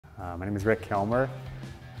My name is Rick Kelmer.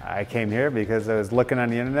 I came here because I was looking on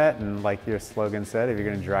the internet, and like your slogan said, if you're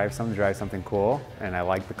going to drive something cool. And I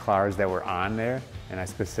liked the cars that were on there, and I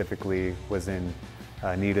specifically was in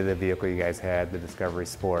need of the vehicle you guys had, the Discovery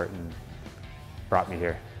Sport, and brought me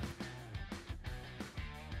here.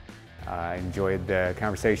 I enjoyed the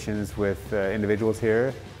conversations with individuals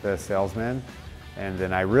here, the salesmen, and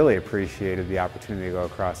then I really appreciated the opportunity to go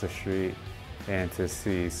across the street and to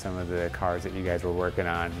see some of the cars that you guys were working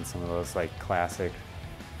on and some of those like classic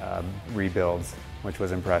rebuilds, which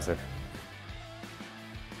was impressive.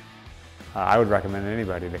 I would recommend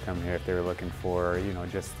anybody to come here if they were looking for,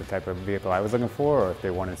 just the type of vehicle I was looking for, or if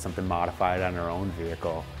they wanted something modified on their own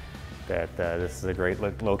vehicle. That this is a great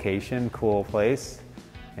location, cool place,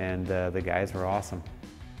 and the guys were awesome.